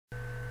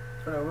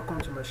Hello, welcome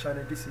to my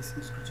channel. This is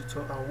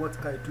Tutor, and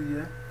what I do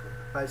here,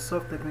 I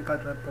solve technical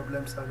drawing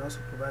problems and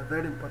also provide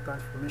very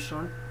important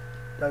information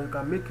that you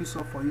can make use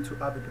of for you to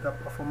have a better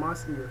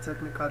performance in your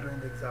technical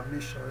drawing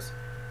examinations.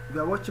 If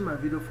you are watching my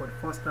video for the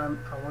first time,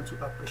 I want to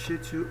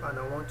appreciate you and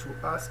I want to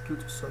ask you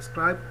to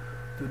subscribe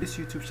to this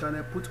YouTube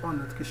channel, put on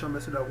notification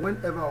bell so that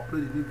whenever I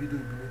upload a new video,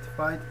 you'll be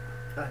notified,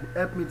 and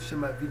help me to share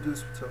my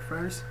videos with your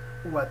friends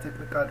who are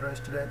technical drawing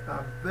students.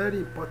 And very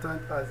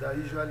important, as I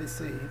usually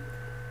say,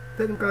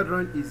 technical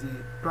drawing is a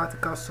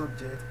practical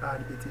subject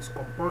and it is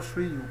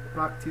compulsory you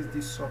practice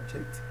this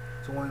subject.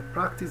 So when you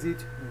practice it,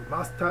 you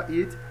master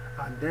it,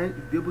 and then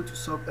you'll be able to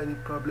solve any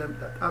problem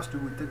that has to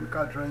do with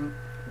technical drawing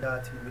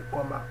that you may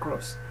come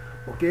across.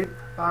 Okay,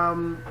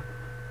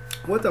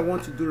 what I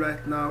want to do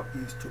right now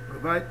is to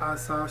provide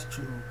answers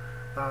to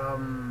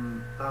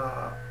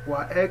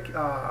Waec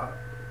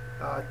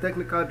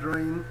technical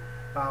drawing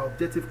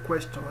objective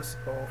questions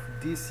of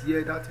this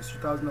year, that is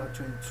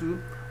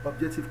 2022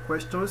 objective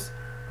questions,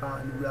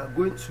 and we are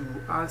going to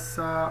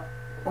answer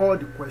all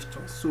the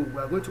questions. So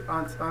we are going to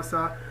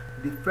answer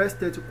the first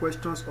 30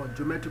 questions on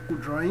geometrical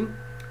drawing,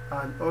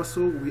 and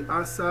also we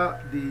answer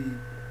the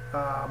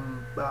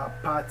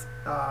part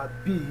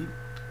B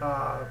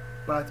or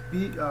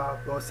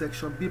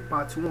section B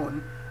part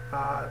 1,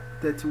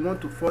 31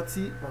 to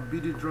 40 on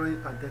building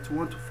drawing and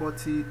 31 to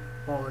 40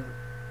 on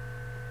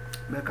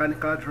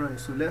mechanical drawing.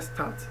 So let's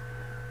start.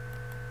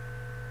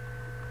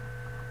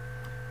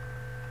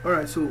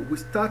 Alright, so we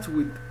start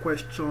with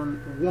question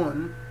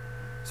 1.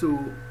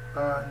 So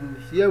and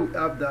here we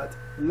have that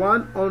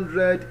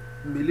 100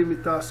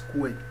 millimeter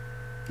square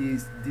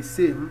is the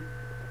same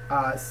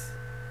as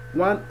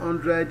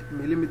 100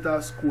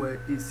 millimeter square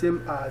is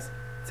same as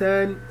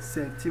 10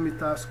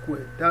 centimeter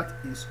square. That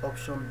is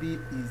option B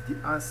is the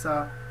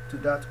answer to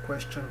that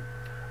question.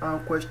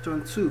 And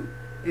question 2,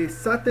 a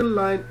certain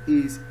line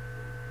is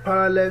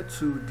parallel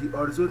to the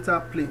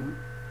horizontal plane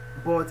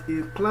but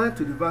inclined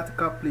to the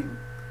vertical plane.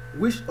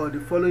 Which of the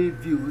following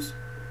views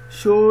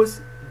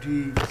shows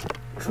the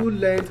true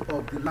length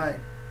of the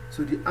line?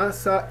 So the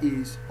answer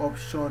is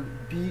option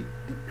B,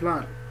 the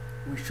plan.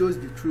 We show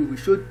the true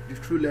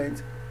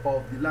length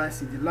of the line.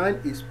 See, the line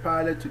is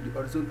parallel to the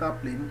horizontal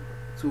plane,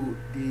 so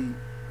the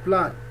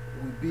plan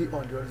will be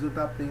on the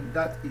horizontal plane.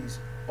 That is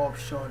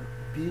option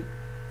B.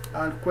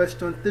 And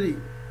question 3,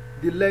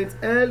 the length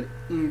L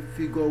in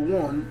figure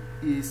 1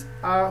 is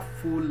R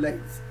full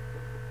length.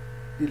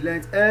 The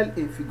length L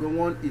in figure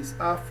 1 is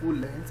R full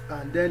length,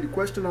 and then the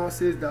question now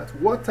says that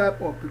what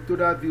type of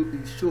pictorial view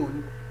is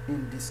shown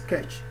in the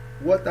sketch?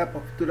 What type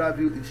of pictorial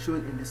view is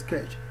shown in the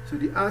sketch? So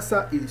the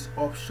answer is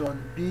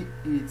option B,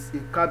 it's a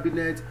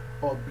cabinet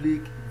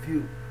oblique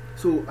view.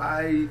 So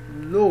I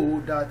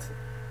know that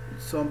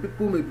some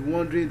people may be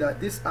wondering that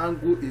this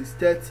angle is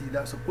 30,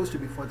 that's supposed to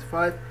be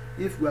 45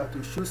 if we are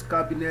to choose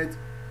cabinet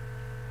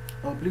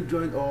oblique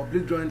drawing or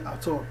oblique drawing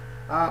at all.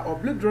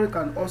 Oblique drawing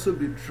can also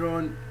be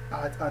drawn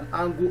at an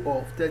angle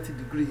of 30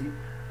 degrees,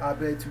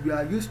 but we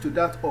are used to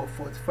that of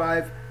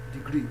 45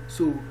 degrees.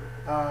 So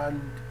and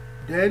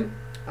then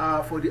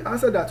for the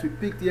answer that we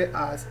picked here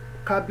as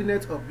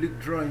cabinet oblique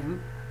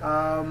drawing,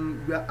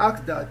 we are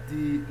asked that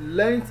the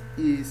length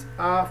is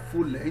R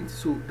full length,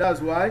 so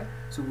that's why.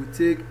 So we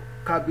take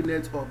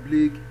cabinet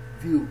oblique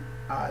view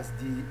as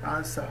the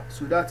answer.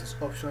 So that is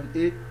option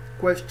A.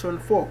 Question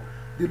 4,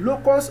 the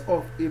locus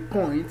of a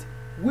point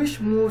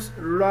which moves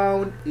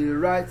round a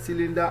right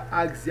cylinder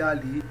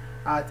axially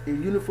at a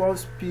uniform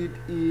speed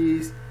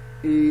is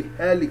a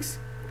helix.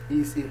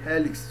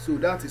 So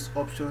that is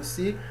option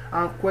C.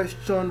 And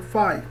question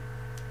 5,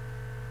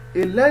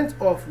 a length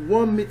of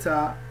 1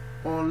 meter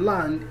on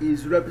land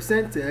is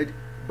represented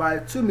by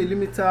 2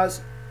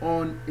 millimeters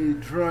on a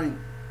drawing.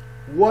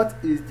 What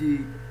is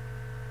the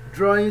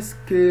drawing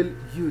scale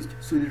used?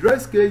 So the drawing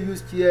scale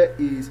used here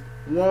is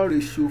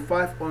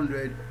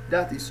 1:500.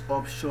 That is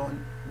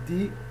option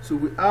D. So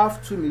we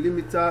have 2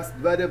 millimeters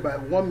divided by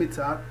 1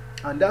 meter,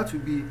 and that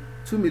will be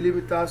 2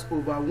 millimeters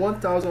over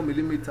 1000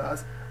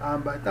 millimeters,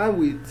 and by the time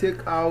we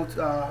take out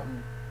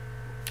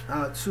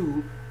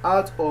 2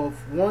 out of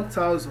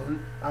 1000,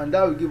 and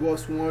that will give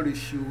us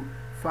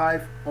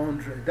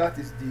 1:500. That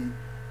is the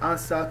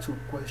answer to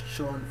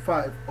question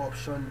 5,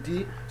 option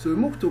D. So we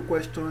move to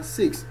question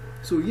 6.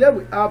 So here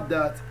we have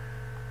that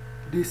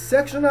the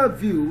sectional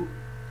view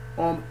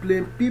on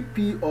plane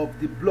PP of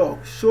the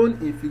block shown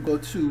in figure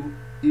 2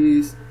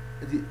 is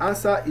the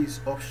answer is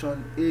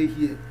option A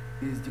here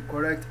is the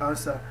correct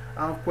answer.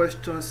 And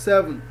question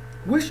 7,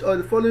 which of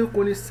the following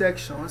conic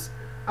sections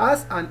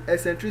has an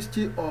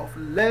eccentricity of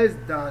less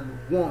than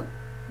 1?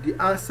 The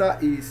answer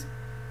is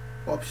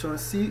option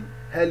C,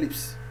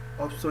 ellipse.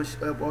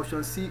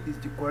 Option C is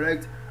the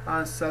correct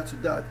answer to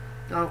that.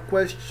 And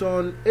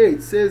question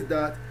 8 says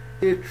that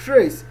a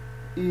trace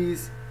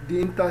is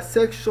the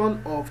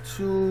intersection of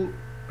two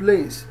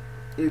planes.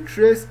 A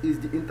trace is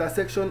the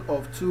intersection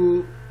of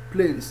two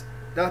planes.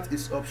 That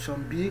is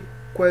option B.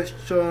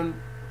 Question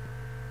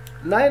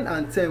 9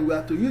 and 10, we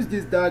have to use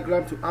this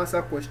diagram to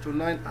answer question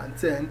 9 and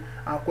 10.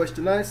 And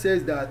question 9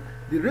 says that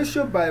the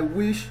ratio by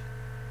which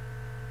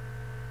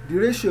the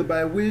ratio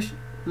by which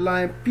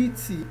line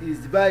PT is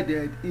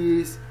divided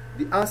is,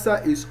 the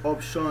answer is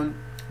option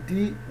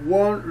D,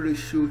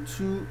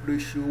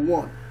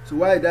 1:2:1. So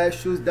why did I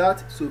choose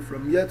that? So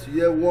from here to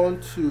here, 1,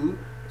 2,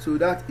 so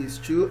that is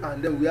 2,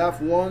 and then we have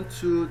 1,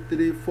 2,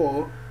 3,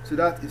 4, so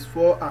that is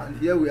 4, and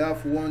here we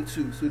have 1,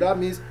 2. So that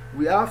means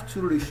we have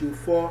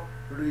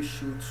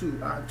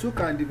 2:4:2, and 2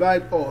 can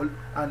divide all,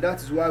 and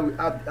that is why we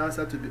have the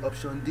answer to be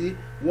option D,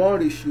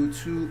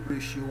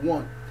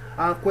 1:2:1.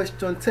 And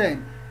question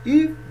 10,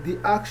 if the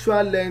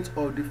actual length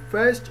of the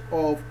first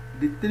of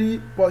the 3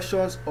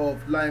 portions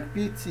of line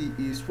PT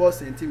is 4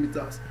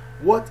 centimeters,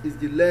 what is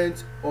the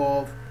length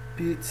of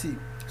PT?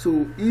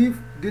 So if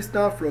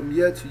distance from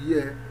here to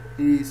here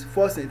is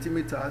 4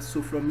 centimeters,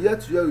 so from here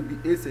to here will be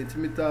 8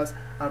 centimeters,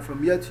 and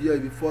from here to here will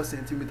be 4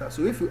 centimeters.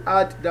 So if you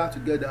add that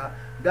together,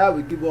 that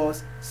will give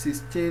us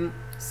 16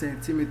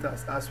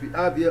 centimeters, as we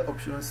have here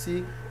option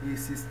C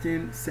is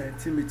 16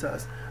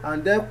 centimeters.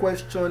 And then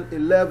question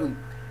 11,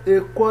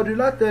 a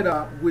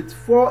quadrilateral with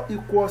 4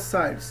 equal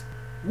sides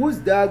whose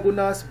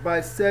diagonals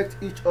bisect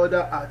each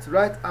other at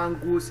right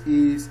angles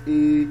is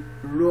a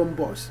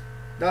rhombus.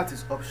 That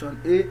is option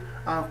A.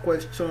 And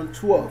question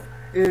 12,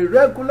 a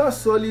regular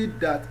solid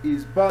that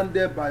is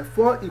bounded by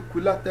 4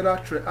 equilateral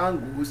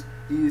triangles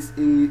is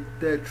a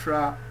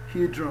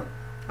tetrahedron.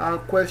 And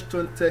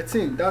question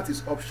 13, that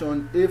is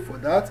option A for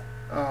that.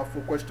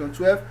 For question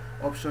 12,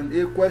 option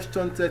A.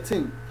 Question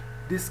 13,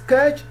 the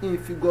sketch in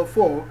figure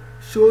 4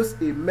 shows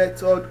a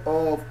method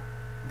of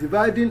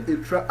dividing a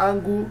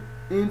triangle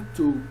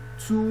into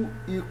 2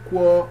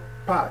 equal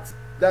parts.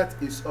 That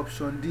is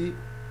option D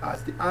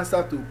as the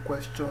answer to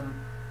question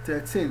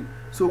 13.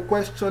 So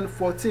question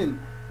 14,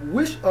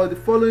 which of the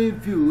following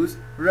views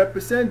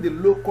represent the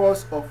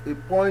locus of a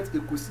point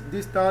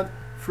equidistant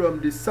from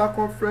the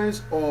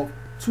circumference of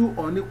 2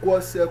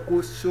 unequal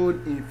circles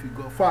shown in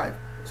figure 5?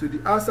 So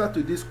the answer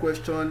to this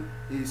question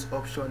is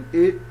option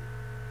A.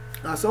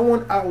 And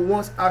someone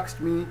once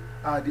asked me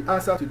the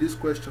answer to this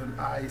question.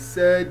 I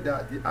said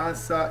that the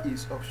answer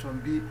is option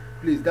B.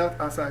 Please, that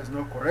answer is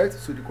not correct.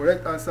 So the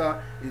correct answer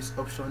is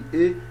option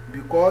A,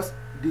 because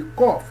the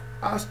curve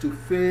has to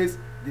face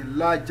the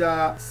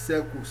larger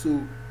circle.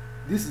 So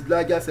this is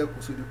larger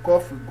circle, so the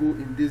curve will go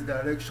in this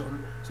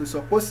direction. So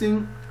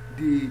supposing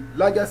the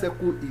larger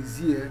circle is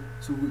here,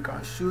 so we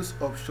can choose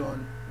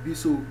option B.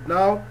 So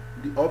now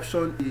the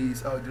option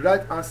is the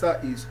right answer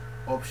is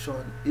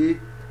option A.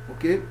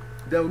 Okay,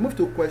 then we move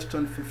to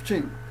question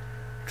 15.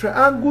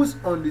 Triangles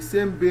on the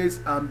same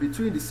base and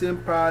between the same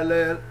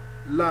parallel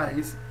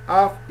lines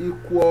have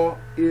equal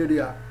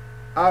area.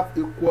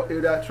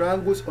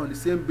 Triangles on the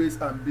same base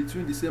and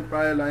between the same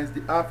parallel lines,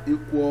 they have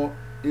equal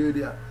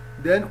area.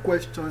 Then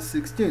question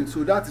 16,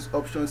 so that is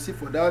option C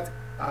for that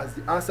as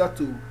the answer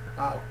to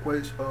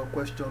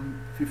question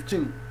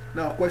 15.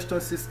 Now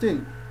question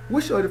 16,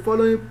 which of the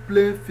following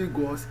plane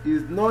figures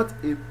is not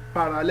a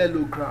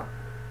parallelogram?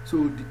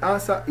 So the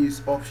answer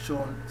is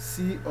option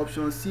C.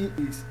 Option C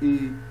is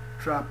a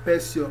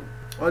trapezium.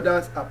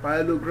 Others are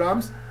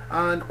parallelograms.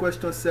 And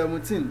question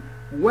 17,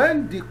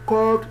 when the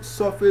curved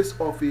surface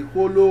of a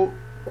hollow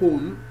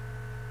cone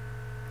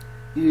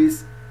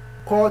is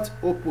cut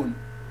open,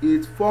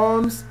 it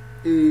forms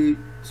a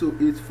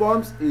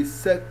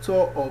sector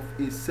of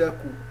a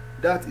circle.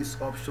 That is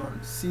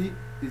option C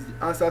is the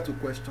answer to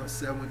question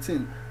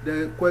 17.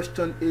 Then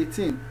question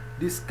 18,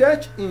 the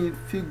sketch in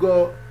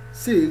figure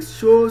 6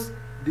 shows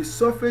the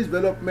surface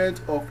development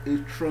of a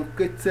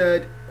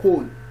truncated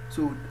cone.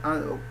 So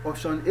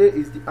option A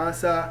is the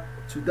answer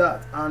to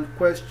that. And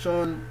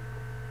question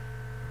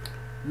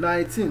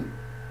 19,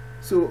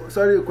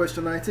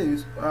 question 19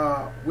 is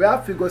we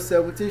have figure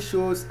 17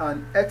 shows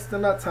an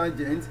external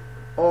tangent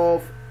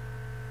of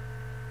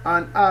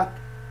an arc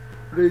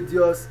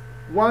radius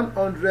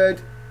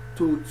 100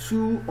 to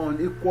 2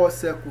 unequal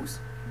circles.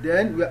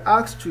 Then we are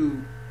asked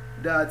to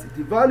that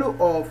the value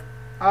of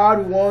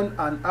R1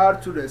 and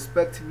R2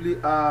 respectively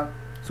are,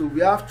 so we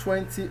have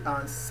 20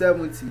 and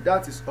 70.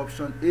 That is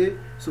option A.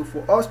 So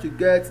for us to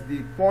get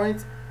the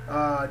point,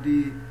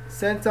 the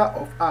center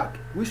of arc,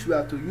 which we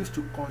are to use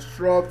to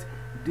construct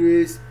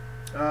this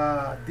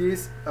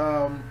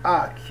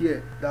arc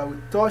here that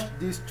will touch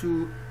these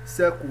 2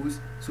 circles,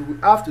 so we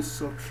have to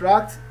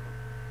subtract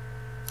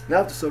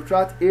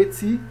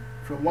 80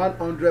 from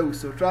 100. We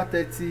subtract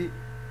 30.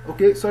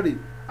 Okay, sorry,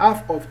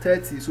 half of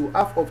 30. So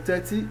half of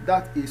 30,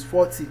 that is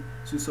 40.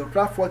 So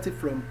subtract 40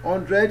 from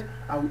 100,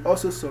 and we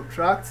also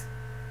subtract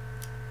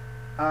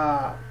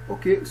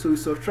okay, so we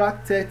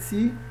subtract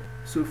 30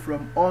 so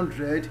from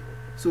 100.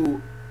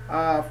 So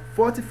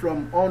 40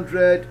 from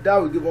 100, that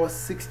will give us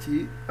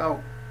 60.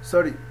 So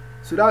that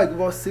will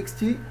give us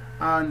 60,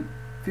 and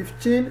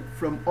 15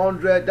 from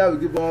 100, that will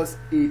give us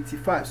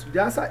 85. So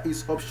the answer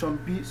is option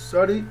B.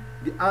 Sorry,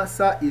 the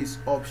answer is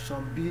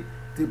option B.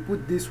 They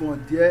put this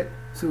one there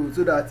so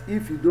that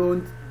if you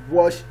don't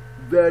watch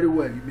very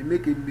well, you may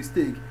make a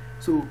mistake.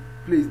 So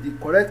please, the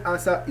correct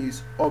answer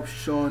is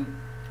option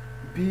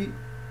B,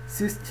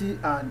 60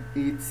 and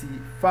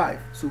 85.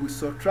 So we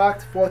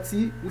subtract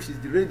 40, which is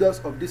the radius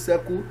of this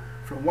circle,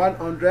 from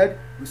 100.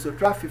 We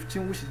subtract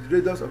 15, which is the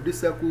radius of this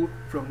circle,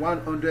 from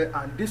 100,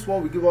 and this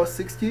one will give us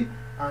 60,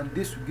 and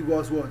this will give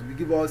us what? Will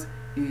give us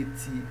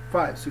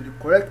 85. So the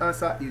correct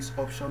answer is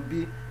option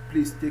B.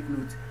 Please take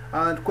note.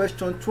 And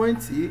question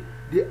 20,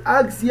 the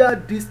axial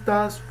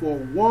distance for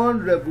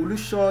one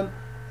revolution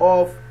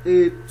of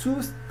a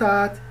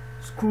two-start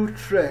screw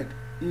thread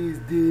is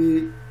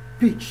the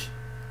pitch.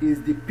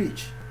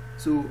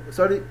 So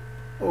sorry,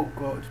 oh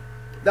god,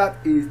 that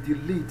is the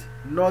lead,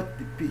 not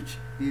the pitch,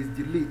 is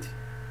the lead.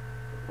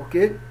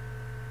 Okay,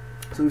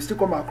 so we still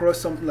come across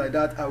something like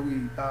that. I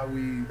will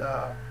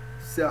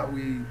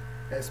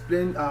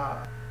explain,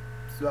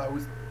 so I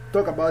will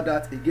talk about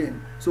that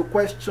again. So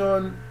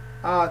question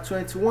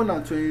 21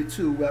 and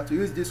 22, we have to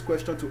use this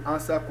question to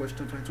answer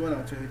question 21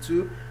 and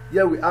 22.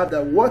 Here we have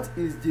that what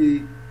is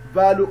the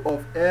value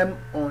of m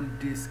on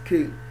the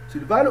scale. So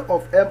the value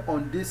of m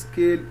on this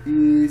scale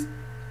is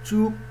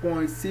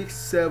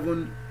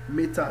 2.67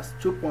 meters.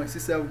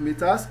 2.67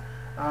 meters.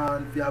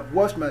 And if you have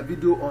watched my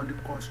video on the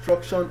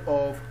construction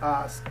of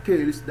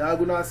scales,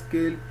 diagonal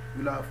scale,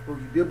 you'll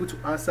be able to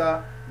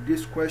answer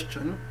this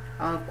question.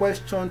 And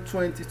question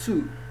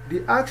 22,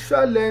 the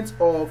actual length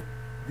of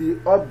the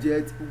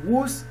object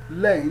whose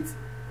length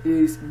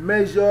is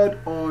measured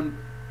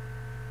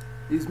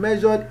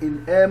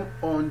in m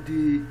on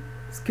the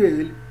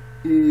scale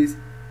is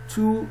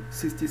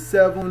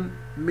 267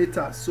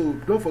 meters. So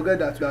don't forget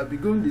that we are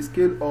beginning the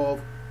scale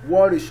of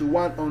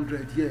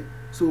 1:100 here.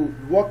 So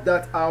we work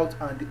that out,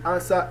 and the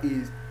answer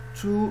is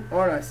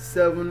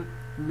 207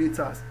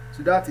 meters.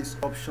 So that is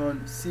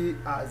option C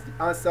as the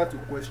answer to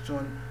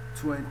question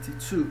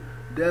 22.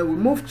 Then we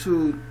move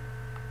to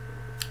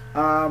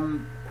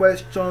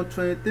question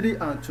 23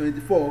 and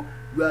 24.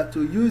 We have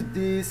to use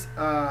this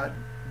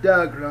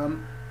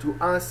diagram to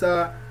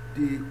answer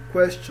the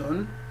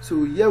question.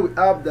 So here we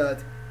have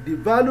that the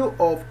value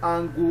of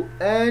angle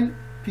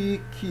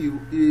NPQ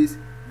is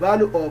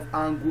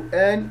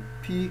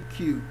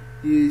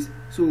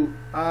so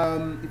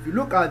if you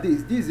look at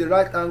this is a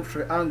right angle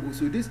triangle.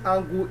 So this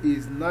angle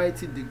is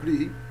 90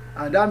 degrees,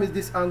 and that means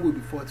this angle will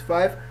be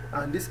 45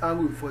 and this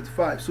angle will be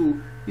 45. So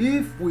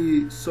if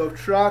we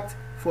subtract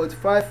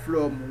 45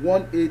 from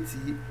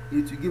 180,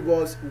 it will give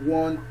us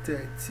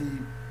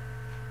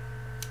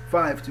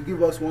 135. To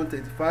give us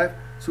 135,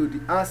 so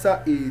the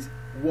answer is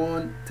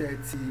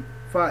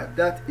 135.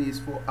 That is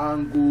for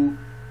angle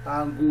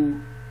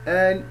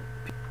NP.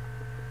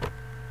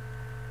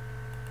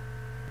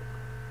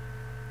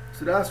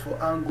 So that's for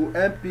angle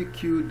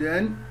NPQ.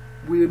 Then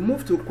we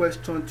move to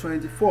question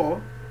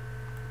 24.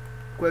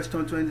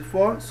 Question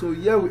 24. So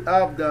here we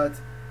have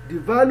that the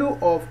value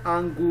of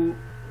angle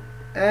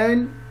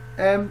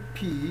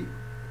NMP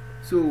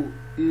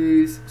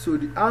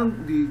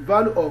the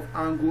value of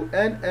angle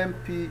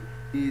NMP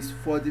is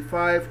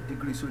 45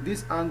 degrees. So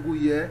this angle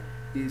here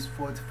is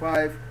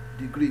 45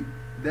 degrees.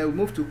 Then we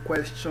move to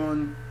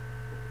question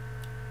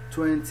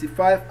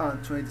 25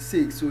 and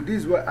 26. So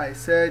this is what I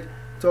said,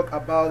 talk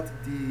about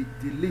the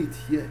lead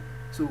here.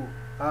 So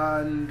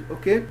and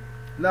okay,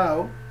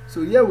 now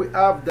so here we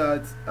have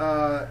that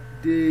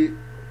the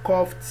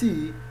curve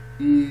T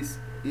is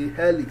a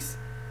helix.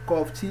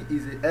 Curve T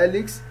is a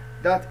helix.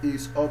 That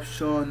is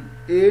option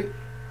A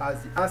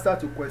as the answer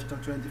to question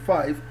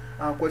 25.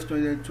 And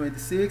question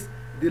 26,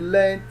 the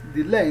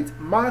length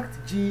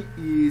marked G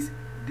is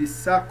the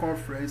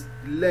circumference.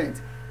 The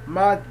length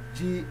marked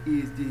G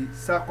is the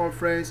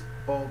circumference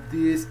of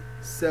this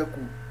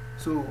circle.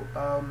 So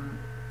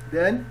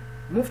then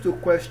move to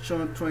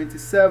question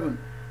 27.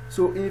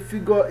 So in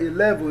figure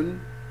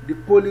 11, the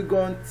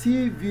polygon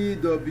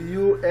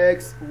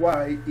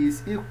TVWXY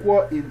is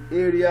equal in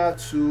area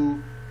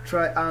to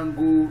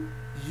triangle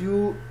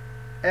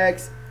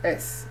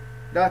UXS.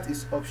 That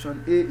is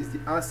option A is the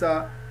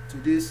answer to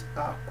this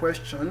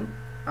question.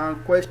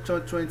 And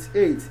question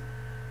 28,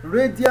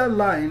 radial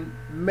line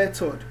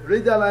method.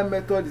 Radial line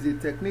method is a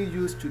technique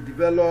used to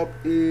develop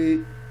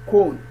a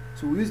cone.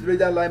 So we use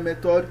radial line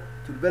method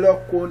to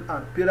develop cone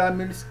and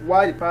pyramids,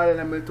 while the parallel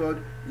line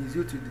method is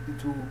used to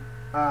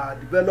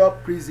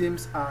develop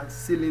prisms and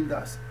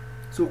cylinders.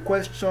 So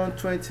question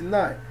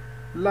 29,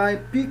 line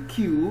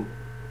PQ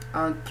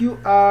and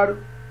QR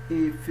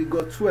in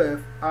figure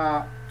 12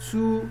 are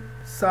two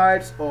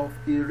sides of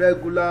a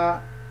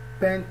regular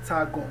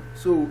pentagon.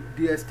 So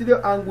the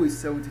exterior angle is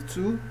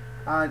 72,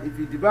 and if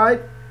you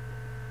divide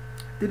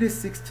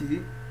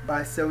 360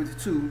 by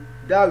 72,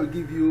 that will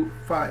give you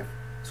 5.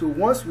 So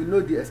once we know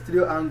the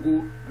exterior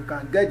angle, we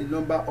can get the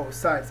number of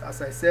sides.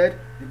 As I said,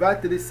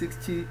 divide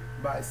 360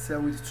 by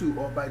 72,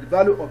 or by the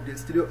value of the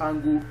exterior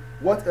angle,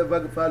 whatever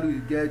value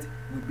you get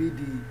will be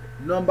the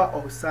number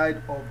of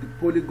sides of the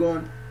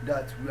polygon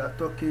that we are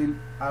talking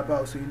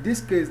about. So in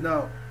this case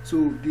now,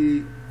 so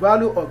the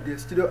value of the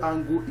exterior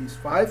angle is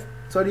 5.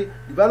 Sorry,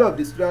 the value of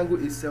the exterior angle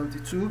is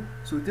 72.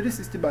 So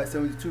 360 by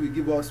 72 will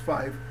give us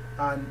 5,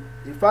 and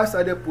a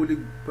 5-sided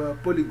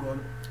polygon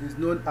is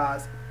known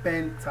as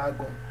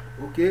pentagon.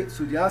 Okay,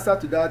 so the answer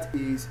to that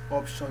is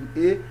option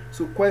A.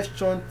 So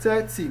question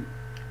 30,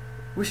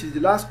 which is the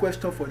last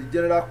question for the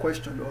general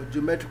question or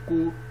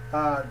geometrical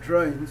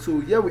drawing.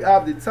 So here we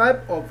have the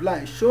type of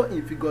line shown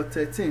in figure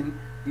 13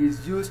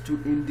 is used to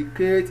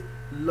indicate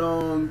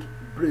long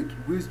break.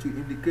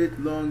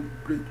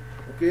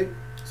 Okay,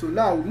 so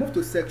now we move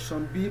to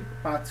section B,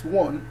 part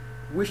 1,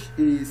 which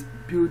is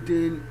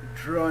building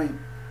drawing.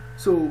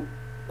 So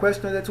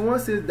question 31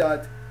 says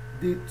that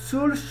the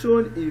tool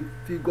shown in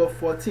figure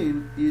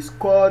 14 is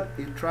called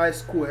a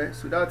tri-square.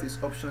 So that is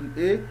option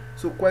A.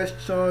 So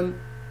question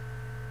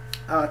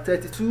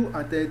 32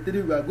 and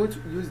 33, we are going to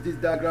use this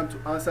diagram to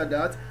answer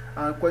that.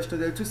 And question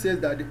 32 says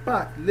that the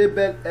part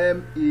labeled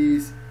M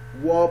is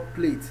wall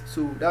plate.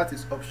 So that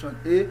is option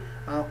A.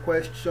 And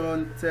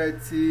question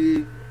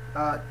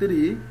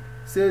 33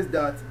 says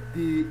that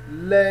the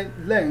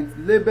length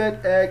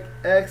labeled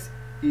X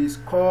is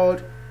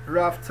called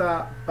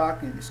rafter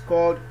backing.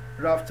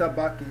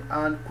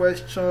 And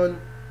question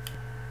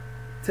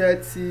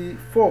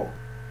 34,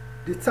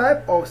 the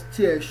type of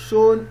stair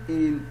shown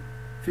in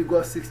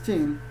figure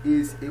 16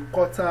 is a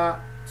quarter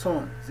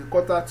ton.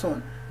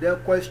 Then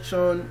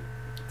question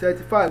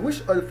 35,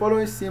 which of the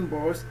following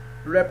symbols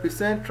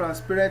represent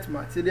transparent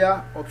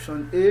material?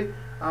 Option A.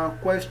 And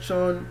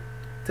question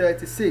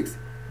 36,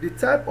 the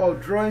type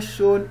of drawing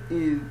shown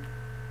in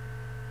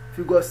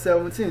figure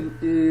 17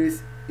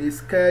 is a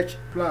sketch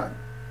plan.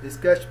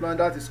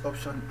 That is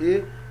option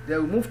A.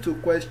 Then we move to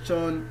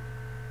question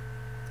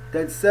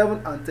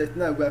 37 and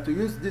 39. We have to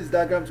use this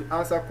diagram to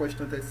answer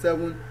question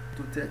 37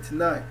 to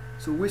 39.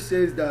 So which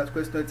says that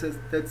question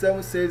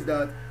 37 says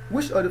that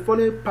which of the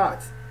following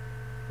parts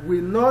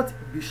will not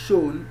be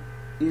shown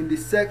in the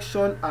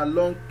section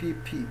along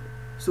PP?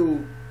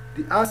 So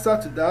the answer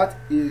to that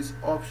is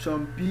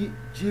option B.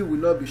 G will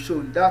not be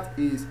shown. That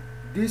is,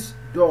 this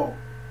door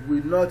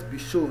will not be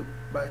shown.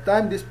 By the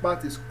time this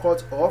part is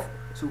cut off,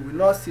 so we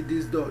will not see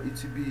this door. It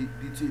will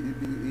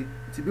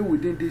be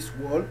within this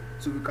wall,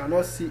 so we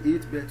cannot see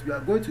it, but we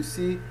are going to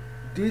see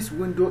this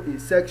window in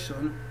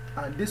section,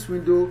 and this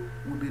window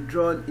will be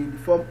drawn in the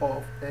form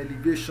of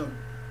elevation.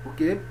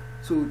 Okay,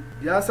 so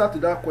the answer to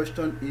that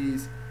question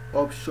is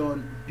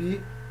option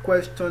B.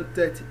 Question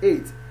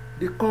 38,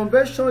 the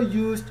convention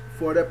used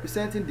for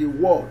representing the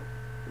wall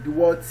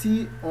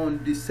T on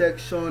the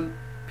section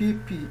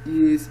PP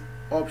is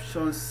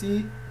option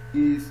C,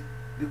 is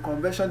the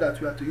convention that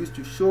we have to use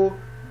to show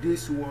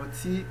this wall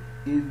T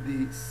in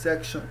the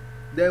section.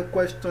 Then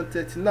question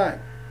 39,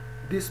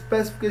 the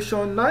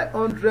specification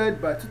 900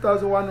 by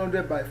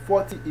 2100 by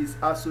 40 is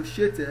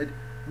associated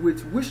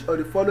with which of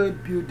the following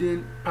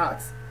building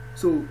parts?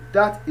 So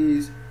that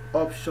is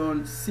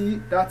option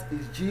C, that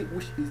is G,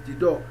 which is the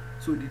door.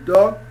 So the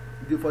door,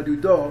 for the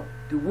door,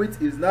 the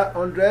width is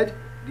 900,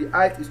 the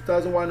height is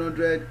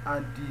 2100,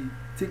 and the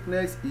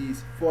thickness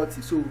is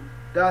 40. So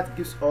that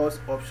gives us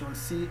option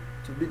C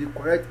to be the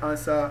correct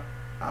answer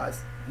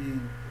as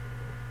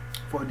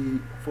for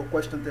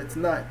question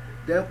 39.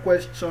 Then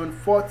question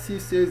 40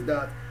 says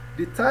that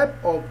the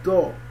type of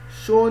door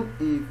shown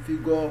in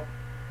figure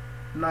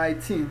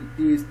 19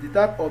 is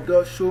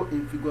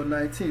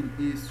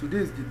so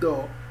this is the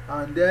door,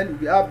 and then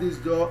we have this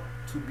door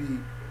to be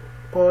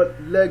called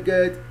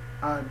legged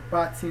and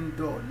batting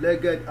door.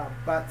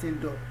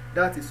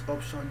 That is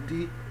option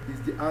D,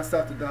 is the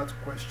answer to that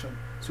question.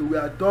 So we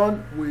are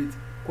done with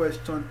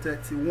question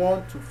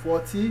 31 to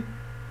 40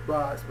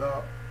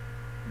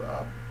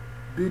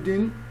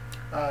 building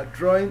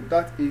drawing.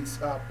 That is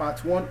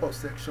part 1 of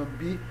section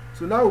B.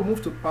 So now we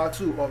move to part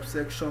 2 of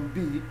section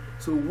B,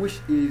 so which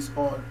is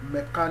on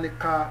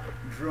mechanical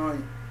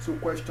drawing. So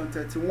question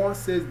 31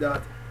 says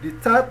that the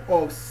type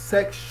of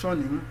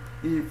sectioning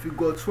in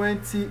figure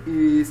 20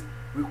 is,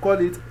 we call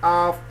it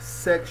half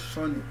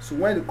sectioning. So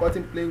when the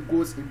cutting plane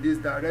goes in this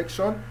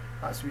direction,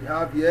 as we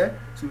have here,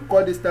 so we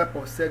call this type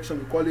of section,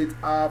 we call it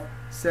half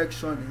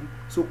sectioning.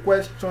 So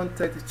question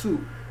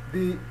 32,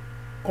 the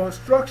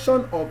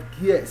construction of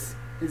gears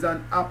is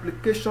an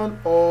application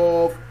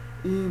of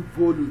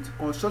involute.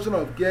 Construction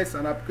of gears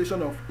and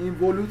application of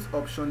involute.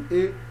 Option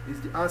A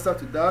is the answer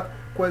to that.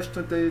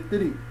 Question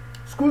 33,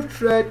 screw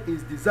thread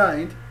is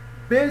designed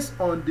based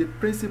on the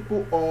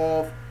principle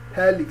of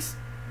helix.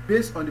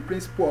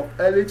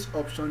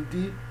 Option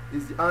D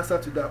is the answer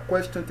to that.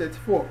 Question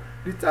 34,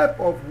 the type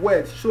of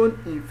weld shown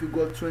in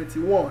figure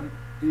 21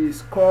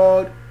 is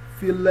called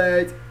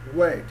fillet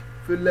weld.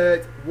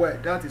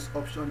 That is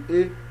option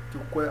A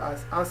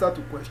as answer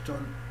to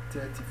question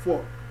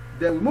 34.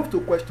 Then we move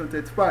to question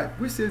 35,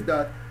 which says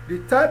that the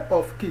type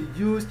of key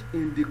used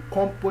in the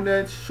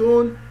component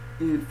shown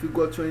in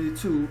figure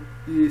 22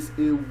 is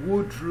a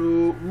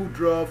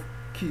Woodruff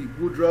key.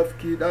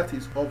 That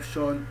is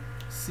option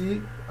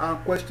C.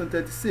 And question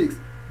 36,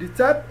 the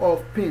type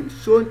of pin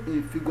shown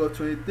in figure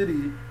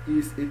 23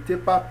 is a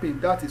taper pin.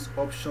 That is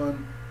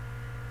option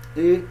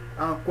A.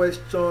 And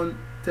question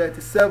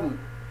 37,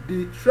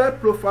 the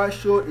thread profile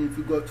shown in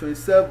figure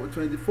 27 or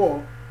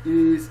 24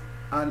 is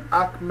an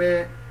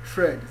Acme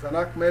thread.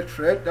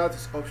 That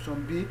is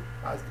option B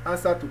as the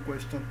answer to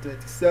question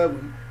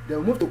 37. Then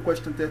we move to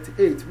question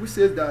 38, which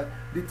says that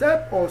the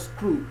type of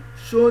screw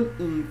shown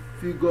in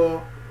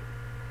figure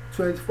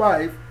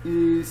 25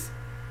 is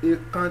a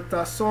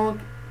countersunk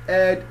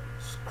head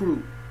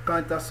screw,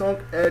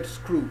 countersunk head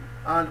screw.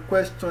 And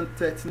question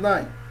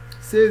 39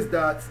 says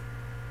that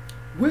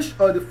which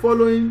of the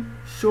following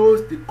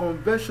shows the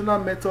conventional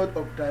method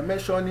of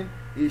dimensioning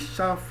a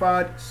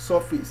chamfered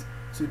surface?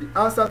 So the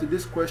answer to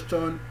this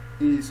question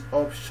is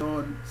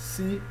option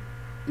C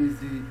is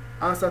the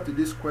answer to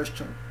this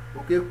question.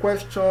 Okay,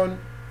 question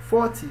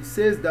 40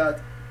 says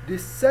that the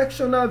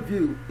sectional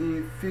view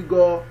in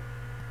figure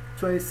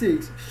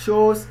 26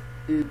 shows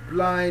a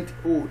blind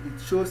hole.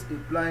 It shows a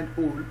blind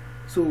hole.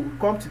 So we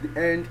come to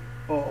the end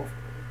of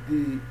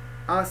the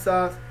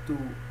answers to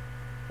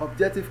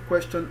objective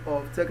question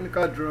of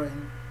technical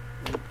drawing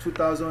in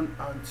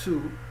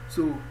 2002.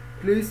 So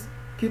please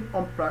keep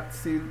on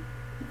practicing.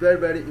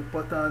 Very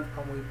important,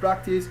 and when you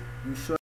practice you should